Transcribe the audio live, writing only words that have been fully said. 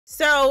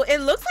So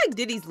it looks like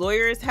Diddy's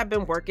lawyers have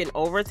been working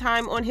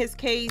overtime on his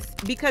case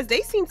because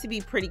they seem to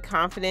be pretty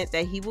confident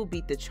that he will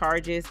beat the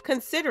charges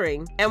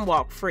considering and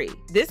walk free.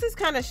 This is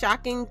kind of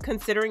shocking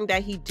considering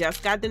that he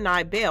just got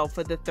denied bail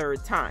for the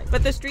third time.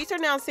 But the streets are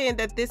now saying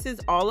that this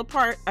is all a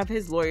part of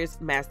his lawyer's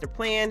master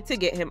plan to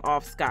get him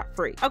off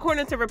scot-free.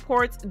 According to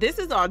reports, this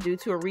is all due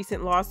to a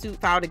recent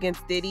lawsuit filed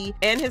against Diddy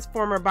and his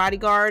former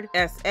bodyguard,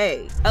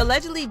 S.A.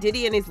 Allegedly,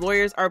 Diddy and his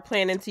lawyers are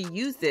planning to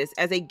use this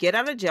as a get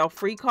out of jail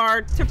free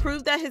card to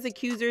prove that his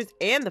accusers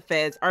and the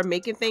feds are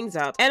making things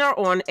up and are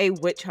on a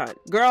witch hunt.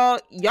 Girl,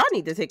 y'all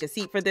need to take a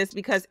seat for this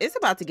because it's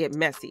about to get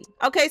messy.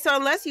 Okay, so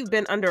unless you've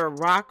been under a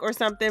rock or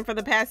something for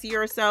the past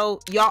year or so,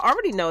 y'all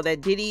already know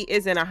that Diddy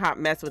is in a hot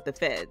mess with the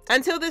feds.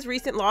 Until this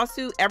recent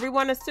lawsuit,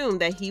 everyone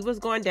assumed that he was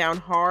going down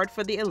hard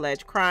for the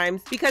alleged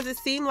crimes because it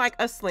seemed like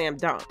a slam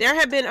dunk. There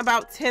have been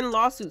about 10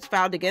 lawsuits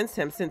filed against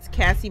him since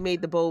Cassie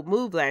made the bold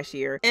move last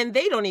year, and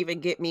they don't even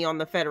get me on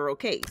the federal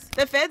case.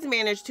 The feds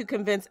managed to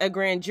convince a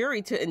grand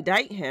jury to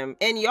indict him,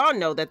 and y'all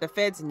know that the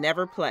feds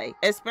never play,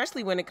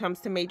 especially when it comes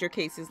to major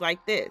cases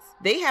like this.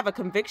 They have a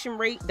conviction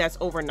rate that's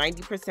over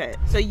 90%,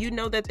 so you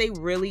know that they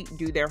really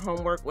do their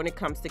homework when it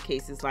comes to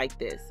cases like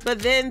this. But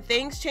then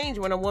things changed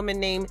when a woman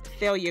named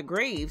Thalia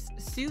Graves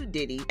sued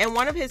Diddy and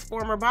one of his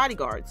former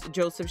bodyguards,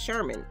 Joseph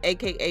Sherman,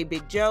 aka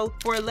Big Joe,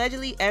 for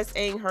allegedly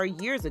S.A.ing her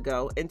years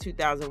ago in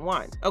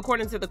 2001.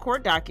 According to the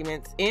court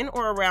documents, in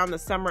or around the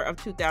summer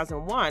of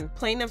 2001,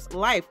 plaintiff's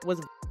life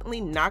was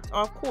knocked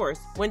off course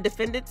when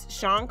defendants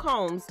Sean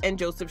Combs and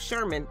Joseph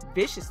Sherman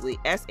viciously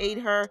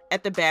S.A.'d her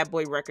at the Bad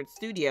Boy Records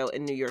studio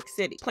in New York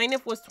City.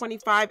 Plaintiff was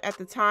 25 at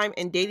the time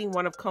and dating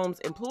one of Combs'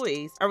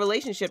 employees, a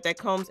relationship that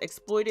Combs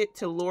exploited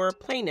to lure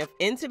plaintiff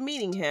into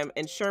meeting him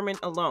and Sherman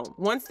alone.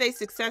 Once they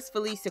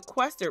successfully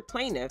sequestered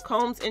plaintiff,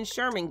 Combs and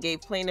Sherman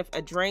gave plaintiff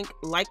a drink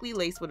likely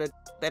laced with a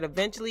that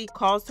eventually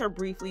caused her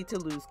briefly to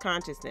lose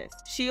consciousness.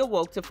 She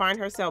awoke to find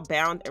herself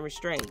bound and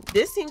restrained.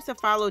 This seems to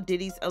follow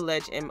Diddy's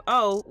alleged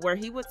MO, where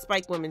he would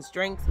spike women's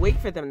drinks, wait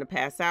for them to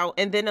pass out,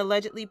 and then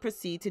allegedly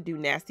proceed to do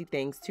nasty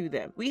things to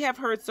them. We have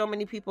heard so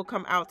many people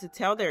come out to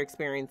tell their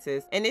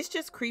experiences, and it's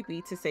just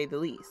creepy to say the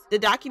least. The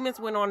documents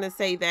went on to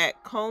say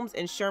that Combs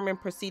and Sherman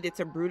proceeded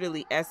to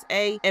brutally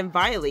S.A. and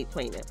violate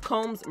plaintiff.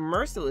 Combs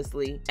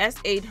mercilessly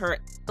S.A.'d her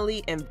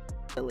and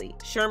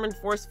Sherman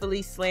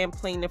forcefully slammed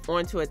plaintiff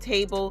onto a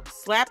table,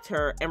 slapped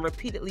her, and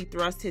repeatedly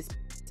thrust his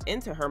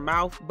into her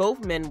mouth.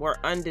 Both men were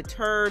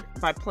undeterred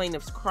by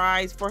plaintiff's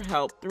cries for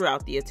help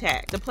throughout the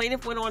attack. The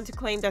plaintiff went on to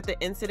claim that the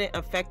incident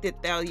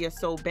affected Thalia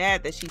so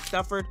bad that she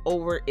suffered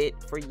over it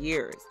for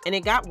years. And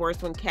it got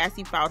worse when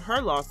Cassie filed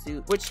her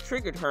lawsuit, which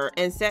triggered her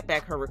and set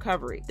back her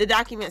recovery. The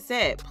document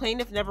said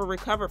plaintiff never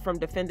recovered from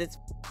defendant's.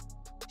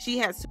 She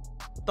has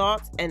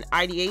thoughts and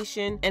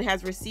ideation and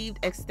has received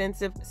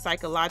extensive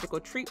psychological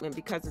treatment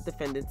because of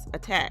defendant's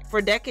attack.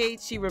 For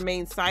decades, she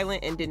remained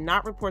silent and did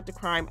not report the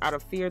crime out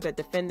of fear that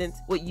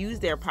defendants would use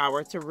their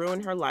power to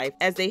ruin her life,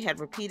 as they had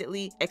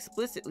repeatedly,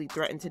 explicitly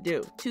threatened to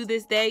do. To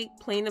this day,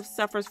 plaintiff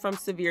suffers from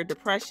severe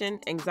depression,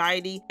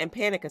 anxiety, and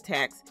panic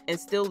attacks and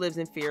still lives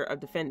in fear of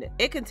defendant.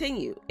 It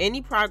continued.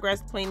 Any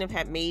progress plaintiff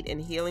had made in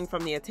healing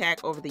from the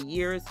attack over the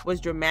years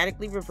was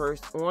dramatically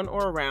reversed on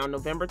or around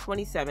November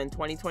 27,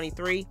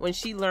 2023, when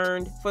she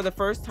learned for the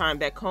first time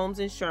that Combs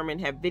and Sherman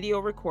had video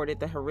recorded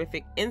the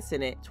horrific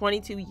incident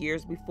 22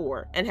 years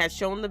before and had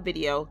shown the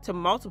video to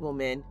multiple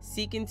men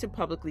seeking to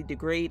publicly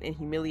degrade and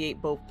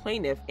humiliate both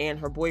plaintiff and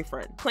her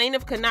boyfriend.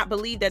 Plaintiff could not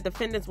believe that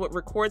defendants would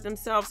record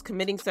themselves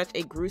committing such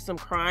a gruesome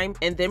crime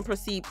and then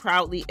proceed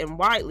proudly and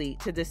widely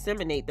to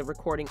disseminate the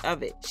recording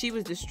of it. She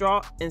was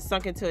distraught and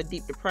sunk into a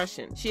deep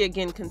depression. She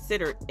again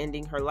considered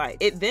ending her life.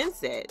 It then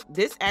said,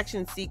 this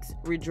action seeks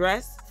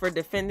redress for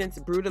defendants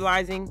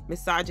brutalizing,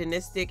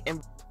 misogynistic,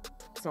 and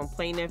on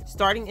plaintiff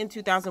starting in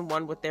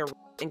 2001 with their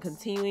and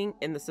continuing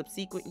in the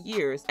subsequent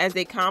years as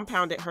they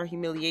compounded her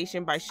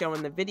humiliation by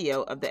showing the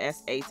video of the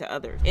S.A. to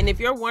others. And if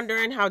you're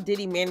wondering how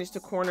Diddy managed to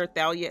corner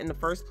Thalia in the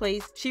first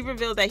place, she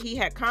revealed that he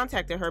had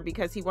contacted her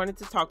because he wanted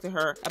to talk to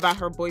her about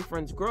her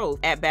boyfriend's growth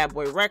at Bad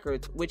Boy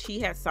Records, which he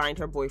had signed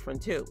her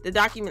boyfriend to. The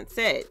document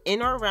said,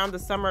 in or around the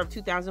summer of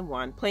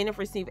 2001, plaintiff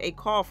received a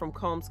call from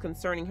Combs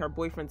concerning her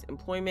boyfriend's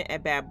employment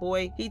at Bad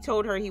Boy. He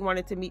told her he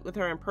wanted to meet with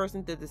her in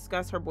person to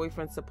discuss her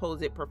boyfriend's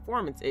supposed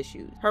performance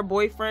issues. Her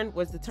boyfriend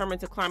was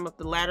determined to climb up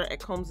the ladder at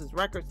Combs'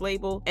 records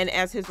label, and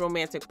as his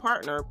romantic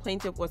partner,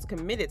 plaintiff was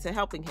committed to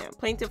helping him.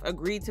 Plaintiff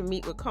agreed to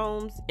meet with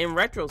Combs. In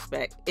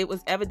retrospect, it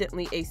was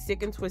evidently a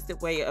sick and twisted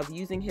way of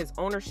using his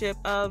ownership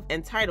of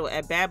and title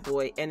at Bad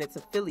Boy and its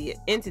affiliate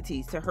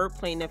entities to hurt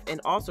plaintiff and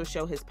also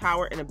show his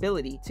power and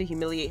ability to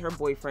humiliate her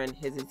boyfriend,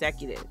 his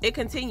executive. It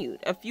continued.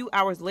 A few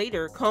hours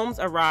later, Combs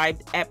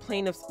arrived at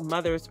plaintiff's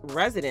mother's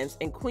residence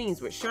in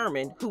Queens with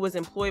Sherman, who was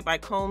employed by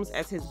Combs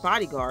as his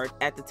bodyguard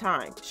at the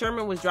time.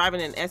 Sherman was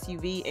driving an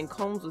SUV and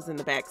Combs was in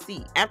the back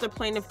seat. After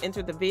plaintiff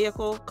entered the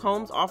vehicle,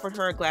 Combs offered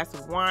her a glass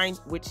of wine,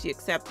 which she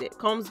accepted.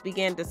 Combs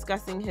began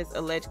discussing his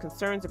alleged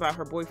concerns about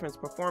her boyfriend's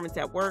performance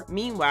at work.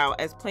 Meanwhile,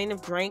 as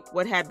plaintiff drank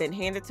what had been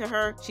handed to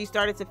her, she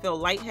started to feel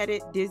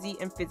lightheaded, dizzy,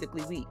 and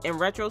physically weak. In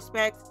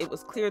retrospect, it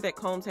was clear that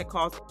Combs had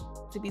caused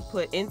to be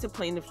put into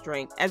plaintiff's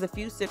drink, as a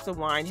few sips of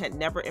wine had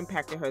never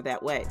impacted her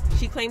that way.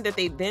 She claimed that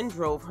they then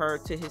drove her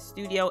to his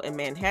studio in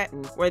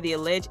Manhattan, where the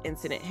alleged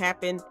incident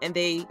happened, and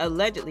they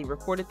allegedly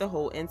recorded the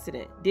whole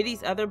incident.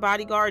 Diddy's other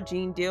bodyguard,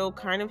 Gene Deal,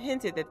 kind of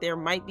hinted that there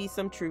might be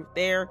some truth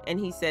there, and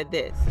he said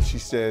this. She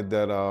said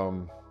that,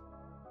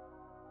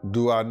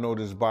 do I know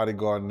this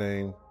bodyguard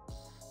named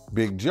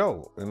Big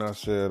Joe? And I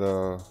said,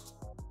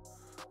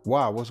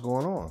 why, what's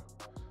going on?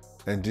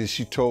 And then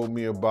she told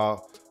me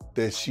about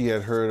that she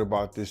had heard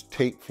about this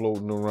tape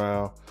floating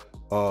around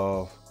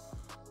of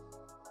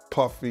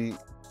Puffy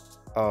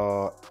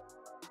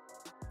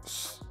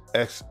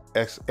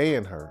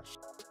ex-and hers.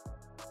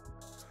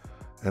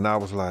 And I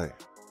was like,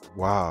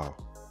 wow.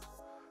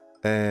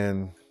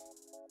 And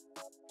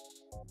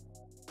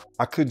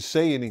I couldn't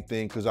say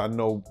anything because I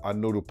know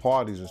the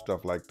parties and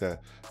stuff like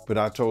that. But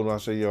I told her, I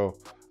said, yo,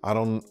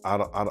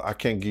 I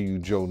can't give you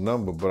Joe's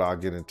number, but I'll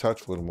get in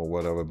touch with him or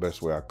whatever,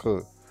 best way I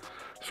could.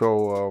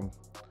 So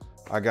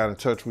I got in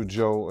touch with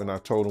Joe and I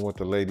told him what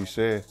the lady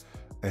said,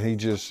 and he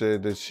just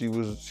said that she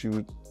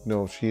didn't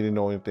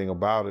know anything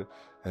about it,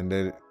 and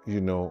that,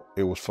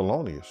 it was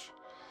felonious.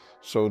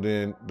 So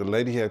then the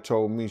lady had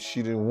told me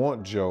she didn't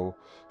want Joe,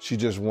 she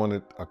just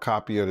wanted a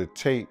copy of the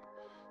tape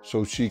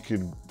so she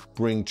could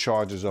bring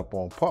charges up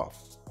on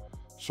Puff.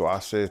 So I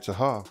said to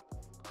her,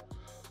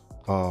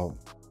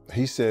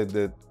 he said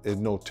that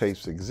no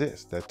tapes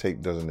exist, that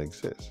tape doesn't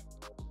exist.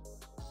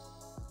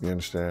 You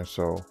understand?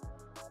 So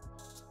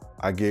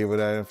I gave her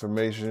that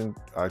information,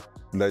 I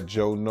let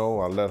Joe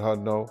know, I let her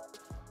know,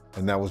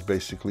 and that was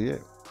basically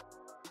it.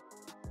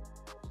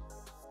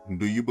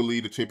 Do you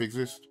believe the tape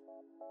exists?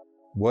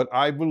 What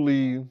I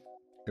believe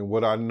and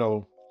what I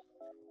know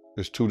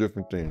is two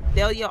different things.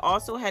 Delia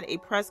also had a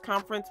press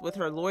conference with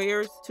her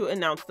lawyers to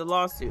announce the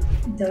lawsuit.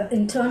 The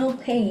internal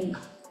pain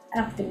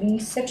after being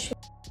sexual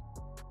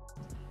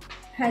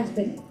has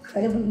been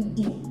incredibly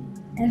deep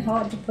and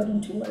hard to put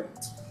into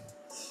words.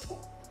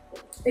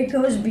 It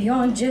goes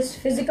beyond just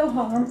physical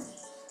harm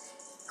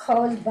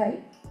caused by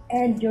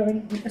and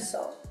during the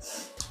assault.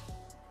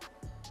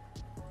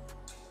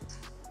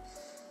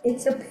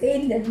 It's a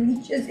pain that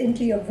reaches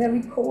into your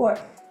very core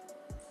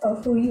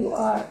of who you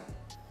are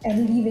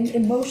and leaving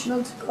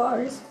emotional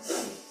scars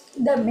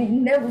that may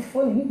never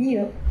fully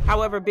heal.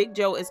 However, Big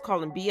Joe is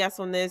calling BS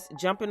on this,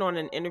 jumping on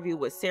an interview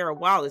with Sarah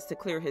Wallace to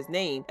clear his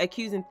name,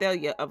 accusing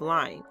Thalia of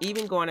lying,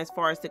 even going as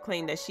far as to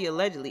claim that she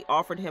allegedly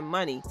offered him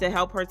money to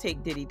help her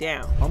take Diddy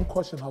down. I'm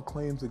questioning her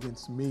claims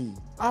against me.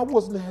 I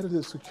wasn't the head of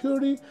the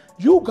security.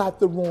 You got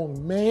the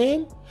wrong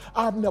man.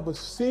 I've never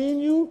seen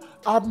you.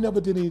 I've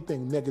never did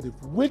anything negative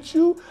with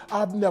you.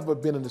 I've never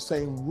been in the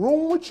same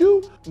room with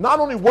you. Not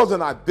only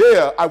wasn't I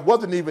there, I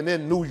wasn't even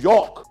in New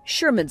York.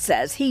 Sherman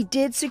says he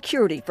did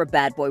security for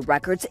Bad Boy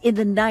Records in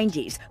the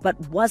 90s, but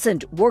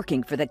wasn't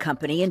working for the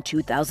company in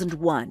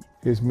 2001.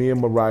 Here's me and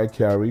Mariah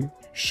Carey.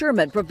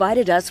 Sherman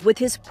provided us with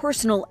his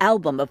personal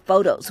album of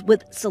photos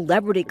with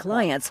celebrity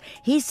clients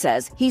he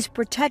says he's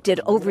protected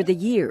over the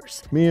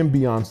years. Me and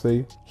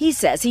Beyonce. He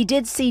says he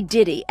did see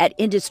Diddy at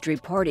industry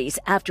parties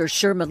after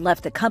Sherman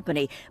left the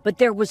company, but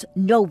there was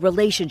no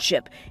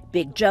relationship.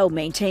 Big Joe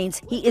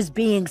maintains he is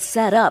being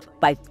set up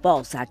by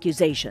false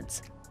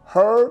accusations.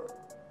 Her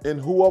and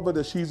whoever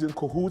that she's in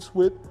cahoots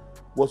with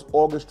was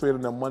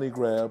orchestrating a money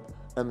grab,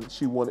 and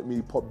she wanted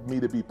me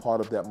to be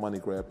part of that money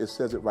grab. It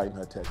says it right in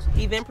her text.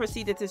 He then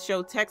proceeded to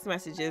show text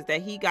messages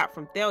that he got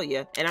from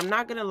Thalia, and I'm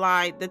not gonna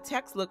lie, the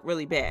texts look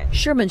really bad.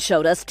 Sherman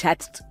showed us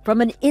texts from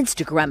an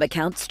Instagram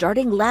account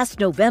starting last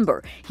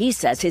November. He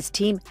says his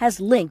team has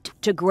linked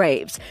to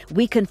Graves.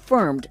 We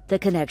confirmed the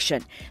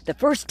connection. The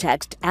first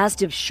text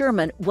asked if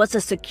Sherman was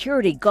a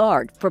security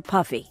guard for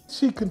Puffy.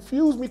 She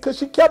confused me because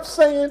she kept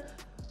saying,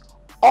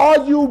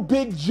 "Are you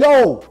Big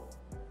Joe?"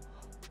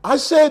 I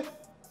said,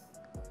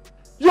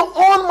 "You're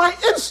on my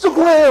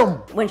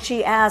Instagram." When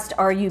she asked,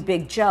 "Are you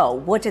Big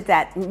Joe?" what did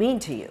that mean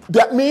to you?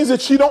 That means that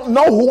she don't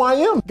know who I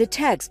am. The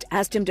text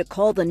asked him to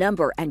call the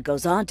number and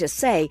goes on to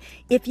say,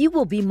 "If you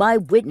will be my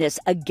witness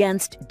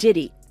against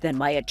Diddy, then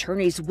my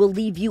attorneys will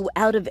leave you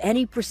out of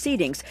any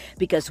proceedings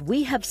because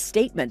we have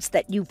statements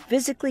that you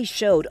physically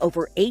showed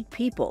over 8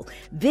 people,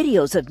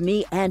 videos of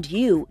me and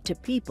you to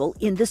people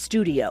in the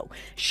studio."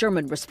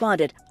 Sherman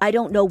responded, "I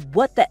don't know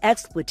what the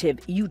expletive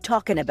you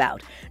talking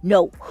about.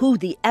 Know who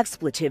the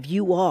expletive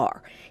you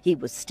are." He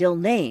was still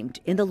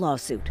named in the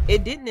lawsuit.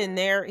 It didn't end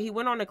there. He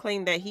went on to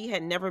claim that he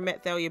had never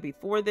met Thalia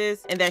before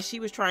this and that she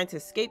was trying to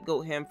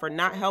scapegoat him for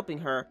not helping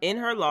her in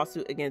her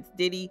lawsuit against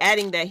Diddy,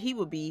 adding that he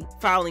would be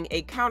filing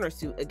a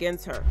countersuit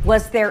against her.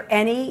 Was there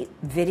any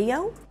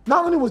video?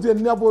 Not only was there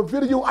never a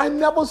video, I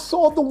never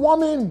saw the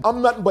woman.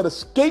 I'm nothing but a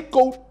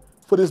scapegoat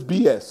for this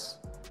BS.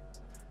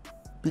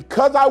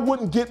 because I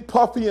wouldn't get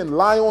Puffy and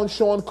lie on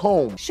Sean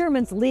Combs.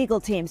 Sherman's legal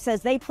team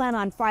says they plan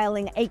on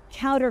filing a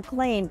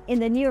counterclaim in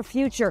the near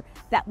future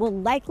that will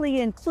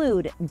likely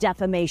include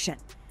defamation.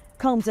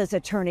 Combs'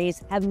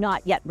 attorneys have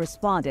not yet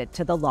responded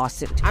to the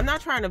lawsuit. I'm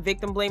not trying to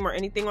victim blame or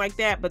anything like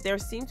that, but there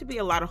seem to be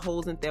a lot of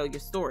holes in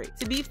Thalia's story.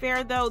 To be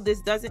fair though, this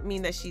doesn't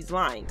mean that she's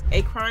lying.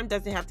 A crime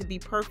doesn't have to be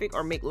perfect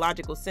or make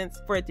logical sense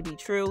for it to be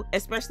true,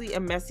 especially a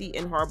messy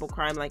and horrible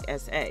crime like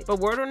SA. But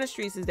word on the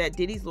streets is that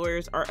Diddy's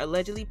lawyers are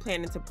allegedly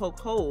planning to poke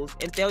holes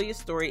in Thalia's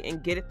story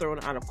and get it thrown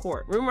out of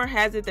court. Rumor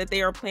has it that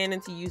they are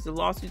planning to use the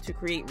lawsuit to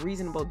create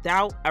reasonable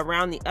doubt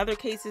around the other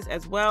cases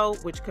as well,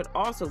 which could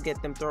also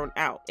get them thrown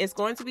out. It's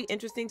going to be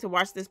interesting to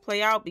watch this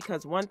play out,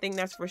 because one thing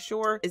that's for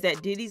sure is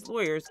that Diddy's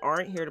lawyers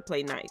aren't here to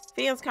play nice.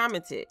 Fans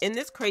commented, "In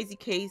this crazy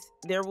case,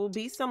 there will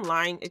be some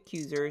lying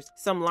accusers,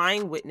 some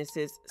lying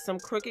witnesses, some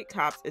crooked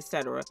cops,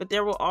 etc. But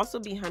there will also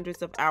be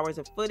hundreds of hours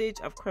of footage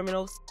of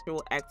criminal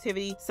sexual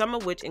activity, some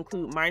of which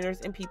include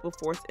minors and people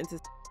forced into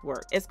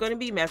work. It's going to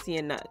be messy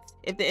and nuts.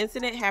 If the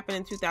incident happened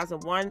in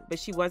 2001, but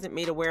she wasn't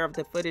made aware of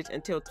the footage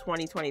until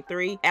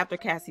 2023 after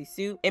Cassie's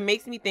suit, it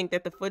makes me think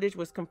that the footage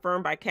was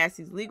confirmed by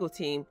Cassie's legal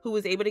team, who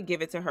was able to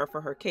give it to her for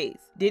her case.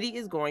 Diddy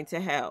is going to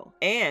hell.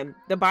 And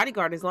the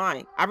bodyguard is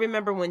lying. I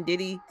remember when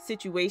Diddy's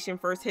situation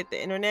first hit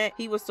the internet,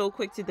 he was so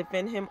quick to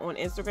defend him on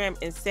Instagram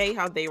and say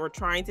how they were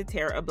trying to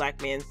tear a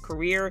black man's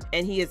career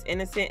and he is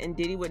innocent and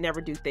Diddy would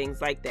never do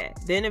things like that.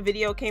 Then a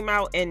video came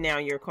out and now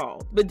you're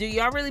called. But do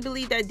y'all really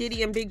believe that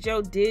Diddy and Big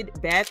Joe did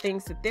bad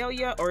things to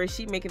Thalia, or is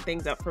she making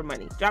things up for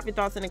money? Drop your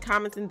thoughts in the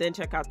comments and then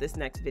check out this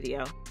next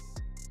video.